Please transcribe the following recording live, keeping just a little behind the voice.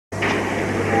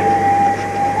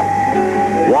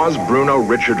Was Bruno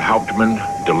Richard Hauptmann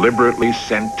deliberately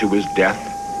sent to his death?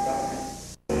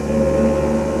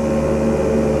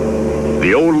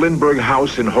 The old Lindbergh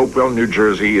house in Hopewell, New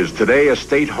Jersey is today a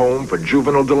state home for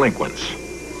juvenile delinquents.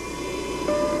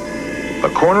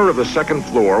 The corner of the second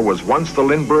floor was once the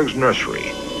Lindbergh's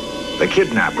nursery. The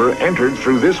kidnapper entered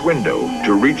through this window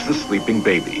to reach the sleeping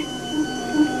baby.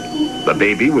 The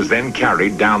baby was then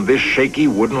carried down this shaky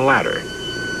wooden ladder.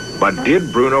 But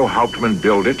did Bruno Hauptmann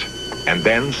build it and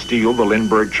then steal the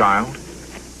Lindbergh child?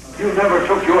 You never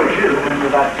took your children into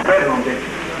that bedroom, did you?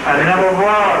 I never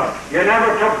was. You never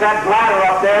took that ladder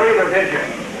up there either, did you?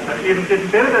 I even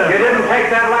didn't build it. You didn't take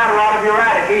that ladder out of your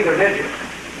attic either, did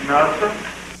you? No, sir.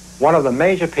 One of the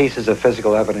major pieces of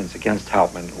physical evidence against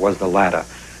Hauptmann was the ladder.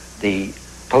 The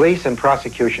police and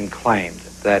prosecution claimed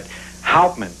that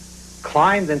Hauptmann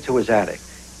climbed into his attic,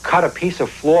 cut a piece of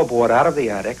floorboard out of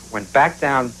the attic, went back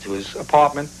down to his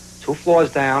apartment, 2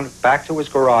 floors down, back to his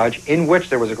garage, in which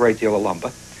there was a great deal of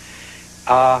lumber,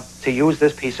 to use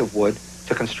this piece of wood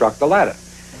to construct the ladder.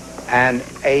 And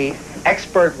an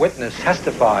expert witness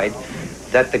testified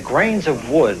that the grains of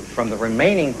wood from the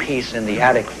remaining piece in the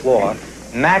attic floor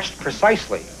matched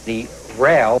precisely the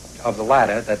rail of the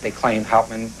ladder that they claimed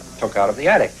Hauptmann took out of the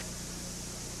attic.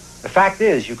 The fact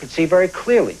is, you could see very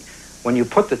clearly when you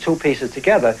put the 2 pieces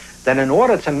together that in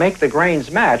order to make the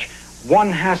grains match, one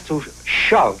has to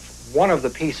shove one of the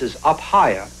pieces up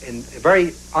higher in a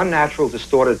very unnatural,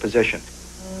 distorted position.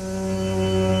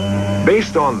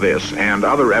 Based on this and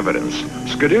other evidence,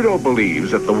 Scaduto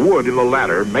believes that the wood in the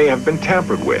ladder may have been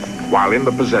tampered with while in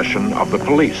the possession of the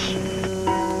police.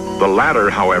 The ladder,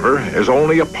 however, is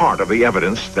only a part of the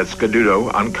evidence that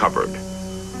Scaduto uncovered.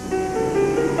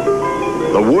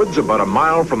 The woods about a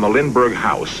mile from the Lindbergh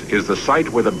house is the site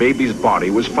where the baby's body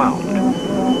was found.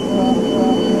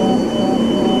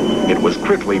 It was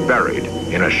quickly buried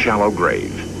in a shallow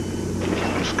grave.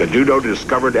 Scaduto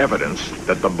discovered evidence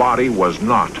that the body was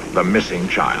not the missing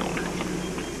child.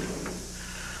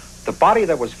 The body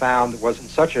that was found was in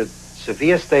such a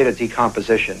severe state of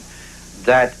decomposition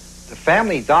that the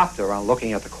family doctor, on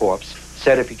looking at the corpse,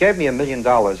 said, if you gave me $1 million,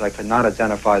 I could not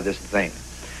identify this thing.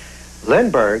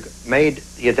 Lindbergh made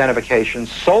the identification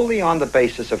solely on the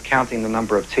basis of counting the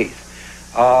number of teeth.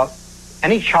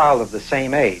 Any child of the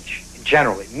same age,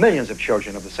 generally, millions of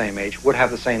children of the same age, would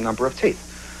have the same number of teeth.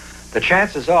 The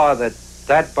chances are that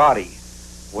that body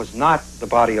was not the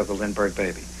body of the Lindbergh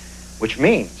baby, which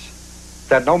means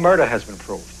that no murder has been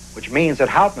proved, which means that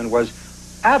Hauptmann was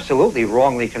absolutely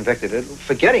wrongly convicted,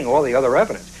 forgetting all the other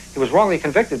evidence. He was wrongly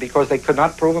convicted because they could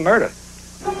not prove a murder.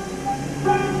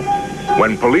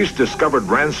 When police discovered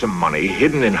ransom money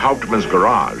hidden in Hauptmann's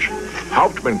garage,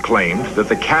 Hauptmann claimed that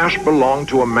the cash belonged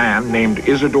to a man named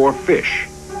Isidore Fish.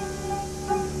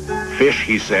 Fish,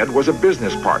 he said, was a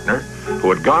business partner who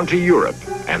had gone to Europe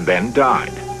and then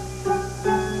died.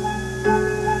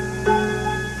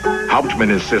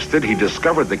 Hauptmann insisted he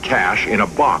discovered the cash in a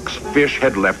box Fish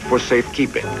had left for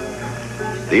safekeeping.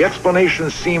 The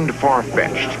explanation seemed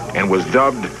far-fetched and was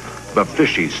dubbed the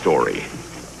Fishy story.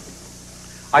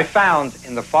 I found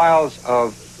in the files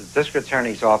of the district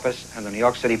attorney's office and the New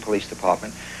York City Police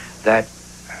Department that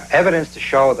evidence to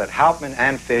show that Hauptmann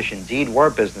and Fish indeed were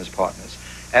business partners,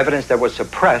 evidence that was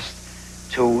suppressed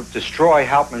to destroy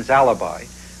Hauptmann's alibi,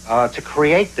 to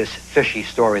create this fishy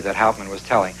story that Hauptmann was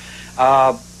telling.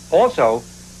 Also,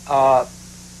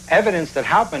 evidence that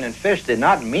Hauptmann and Fish did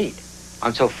not meet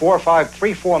until 4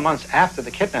 months after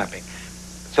the kidnapping,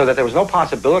 so that there was no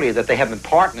possibility that they had been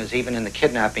partners even in the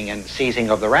kidnapping and seizing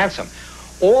of the ransom.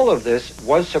 All of this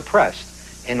was suppressed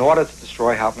in order to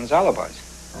destroy Hauptmann's alibis.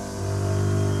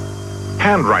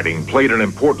 Handwriting played an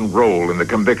important role in the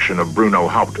conviction of Bruno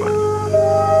Hauptmann.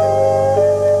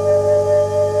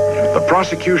 The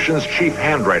prosecution's chief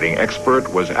handwriting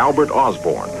expert was Albert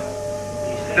Osborne.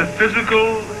 The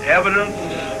physical evidence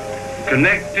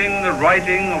connecting the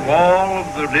writing of all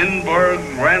of the Lindbergh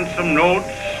ransom notes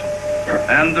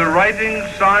and the writing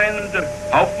signed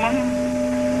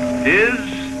Hauptmann is,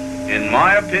 in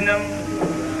my opinion,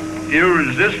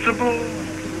 irresistible,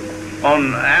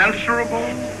 unanswerable,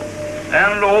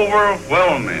 and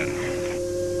overwhelming.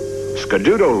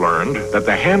 Scaduto learned that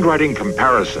the handwriting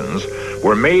comparisons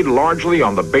were made largely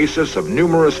on the basis of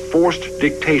numerous forced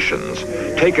dictations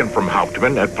taken from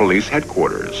Hauptmann at police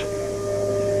headquarters.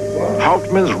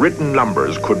 Hauptmann's written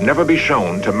numbers could never be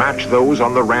shown to match those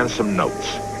on the ransom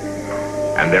notes,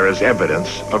 and there is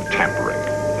evidence of tampering.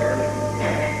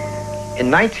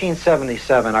 In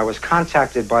 1977, I was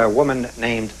contacted by a woman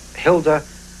named Hilda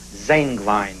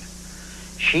Zenglein.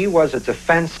 She was a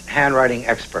defense handwriting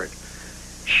expert.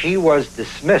 She was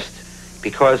dismissed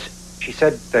because She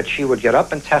said that she would get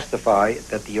up and testify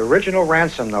that the original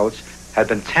ransom notes had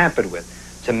been tampered with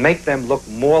to make them look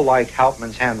more like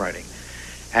Hauptmann's handwriting.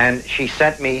 And she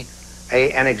sent me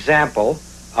an example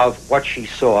of what she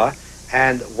saw,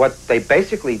 and what they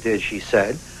basically did, she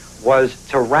said, was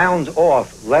to round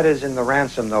off letters in the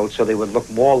ransom note so they would look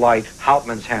more like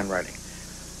Hauptmann's handwriting.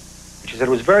 She said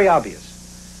it was very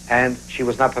obvious, and she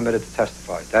was not permitted to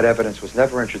testify. That evidence was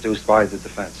never introduced by the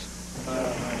defense.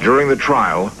 During the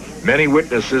trial, many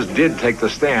witnesses did take the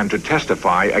stand to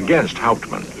testify against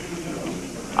Hauptmann.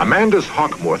 Amandus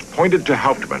Hockmuth pointed to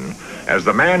Hauptmann as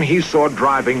the man he saw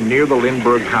driving near the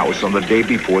Lindbergh house on the day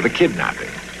before the kidnapping.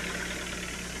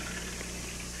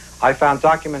 I found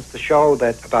documents to show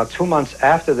that about 2 months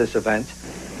after this event,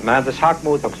 Amandus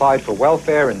Hockmuth applied for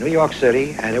welfare in New York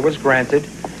City, and it was granted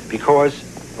because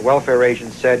the welfare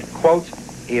agent said, quote,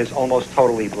 he is almost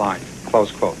totally blind,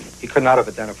 close quote. He could not have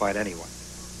identified anyone.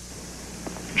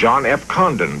 John F.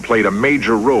 Condon played a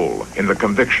major role in the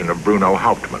conviction of Bruno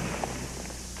Hauptmann.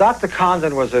 Dr.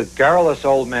 Condon was a garrulous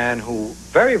old man who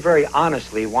very, very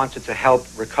honestly wanted to help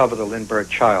recover the Lindbergh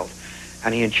child.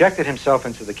 And he injected himself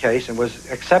into the case and was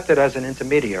accepted as an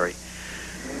intermediary.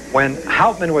 When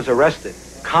Hauptmann was arrested,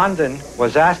 Condon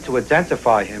was asked to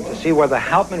identify him to see whether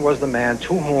Hauptmann was the man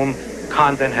to whom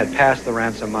Condon had passed the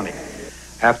ransom money.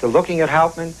 After looking at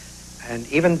Hauptmann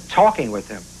and even talking with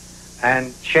him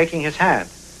and shaking his hand,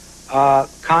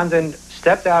 Condon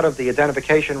stepped out of the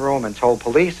identification room and told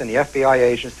police and the FBI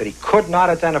agents that he could not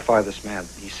identify this man.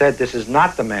 He said, this is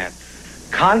not the man.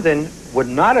 Condon would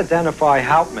not identify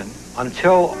Hauptmann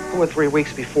until 2 or 3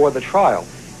 weeks before the trial.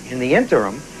 In the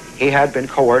interim, he had been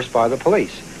coerced by the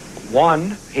police.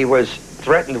 1, he was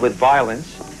threatened with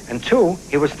violence, and 2,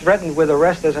 he was threatened with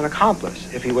arrest as an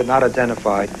accomplice if he would not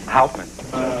identify Hauptmann.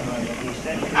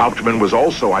 Hauptmann was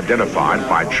also identified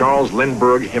by Charles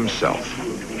Lindbergh himself.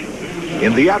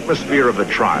 In the atmosphere of the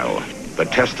trial, the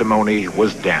testimony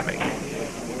was damning.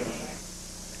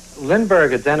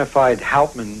 Lindbergh identified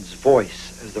Hauptmann's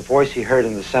voice as the voice he heard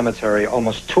in the cemetery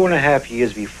almost 2.5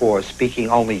 years before, speaking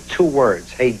only 2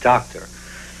 words, hey, doctor.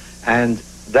 And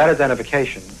that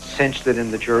identification cinched it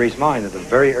in the jury's mind at the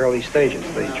very early stages.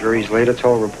 The juries later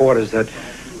told reporters that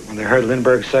when they heard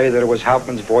Lindbergh say that it was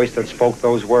Hauptmann's voice that spoke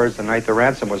those words the night the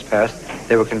ransom was passed,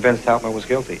 they were convinced Hauptmann was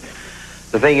guilty.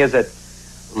 The thing is that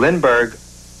Lindbergh,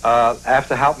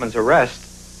 after Hauptmann's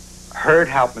arrest, heard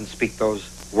Hauptmann speak those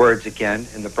words again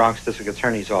in the Bronx District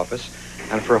Attorney's office,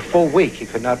 and for a full week he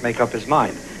could not make up his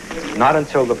mind. Not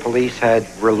until the police had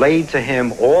relayed to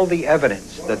him all the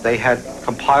evidence that they had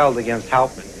compiled against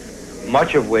Hauptmann,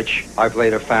 much of which I've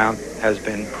later found has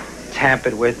been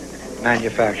tampered with,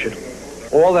 manufactured.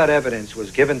 All that evidence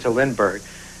was given to Lindbergh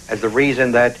as the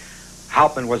reason that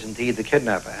Hauptmann was indeed the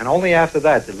kidnapper. And only after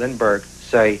that did Lindbergh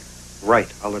say,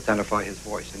 right, I'll identify his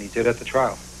voice. And he did at the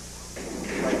trial.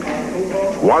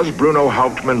 Was Bruno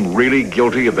Hauptmann really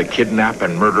guilty of the kidnap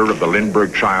and murder of the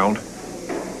Lindbergh child?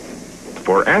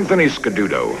 For Anthony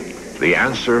Scaduto, the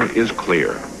answer is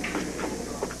clear.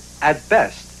 At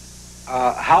best,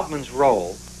 Hauptmann's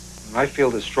role, and I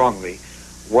feel this strongly,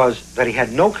 was that he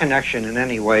had no connection in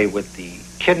any way with the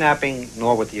kidnapping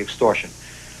nor with the extortion.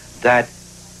 That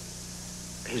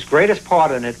his greatest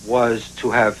part in it was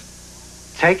to have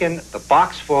taken the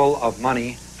box full of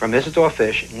money from Isidore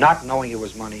Fish, not knowing it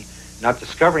was money, not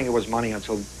discovering it was money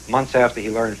until months after he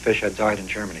learned Fish had died in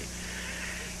Germany.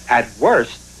 At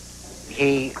worst,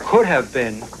 he could have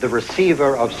been the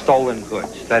receiver of stolen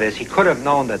goods. That is, he could have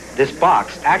known that this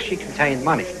box actually contained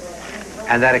money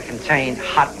and that it contained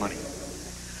hot money.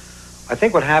 I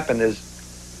think what happened is,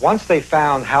 once they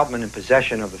found Hauptmann in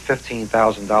possession of the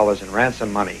 $15,000 in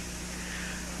ransom money,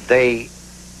 they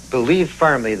believed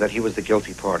firmly that he was the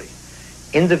guilty party.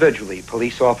 Individually,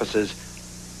 police officers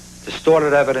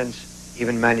distorted evidence,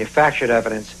 even manufactured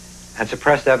evidence, and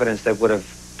suppressed evidence that would have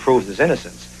proved his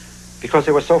innocence, because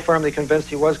they were so firmly convinced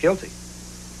he was guilty.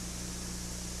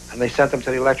 And they sent him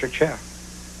to the electric chair.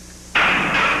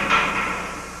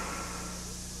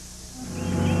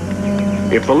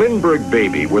 If the Lindbergh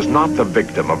baby was not the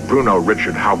victim of Bruno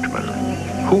Richard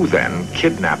Hauptmann, who then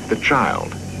kidnapped the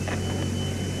child?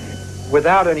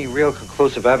 Without any real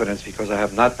conclusive evidence, because I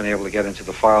have not been able to get into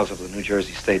the files of the New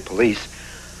Jersey State Police,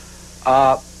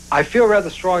 I feel rather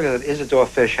strongly that Isidore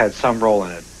Fish had some role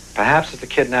in it. Perhaps as the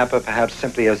kidnapper, perhaps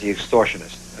simply as the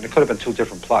extortionist. And it could have been 2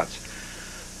 different plots.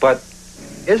 But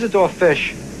Isidore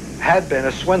Fish had been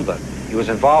a swindler. He was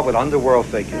involved with underworld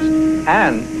figures.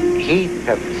 And he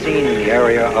had been seen in the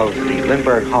area of the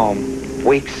Lindbergh home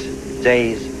weeks,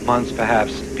 days, months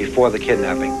perhaps before the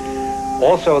kidnapping.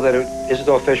 Also that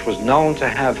Isidore Fish was known to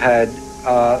have had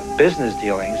business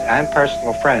dealings and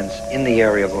personal friends in the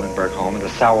area of the Lindbergh home in the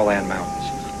Sauerland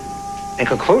Mountains. In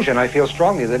conclusion, I feel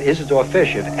strongly that Isidore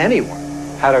Fish, if anyone,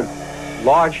 had a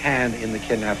large hand in the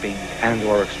kidnapping and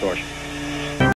or extortion.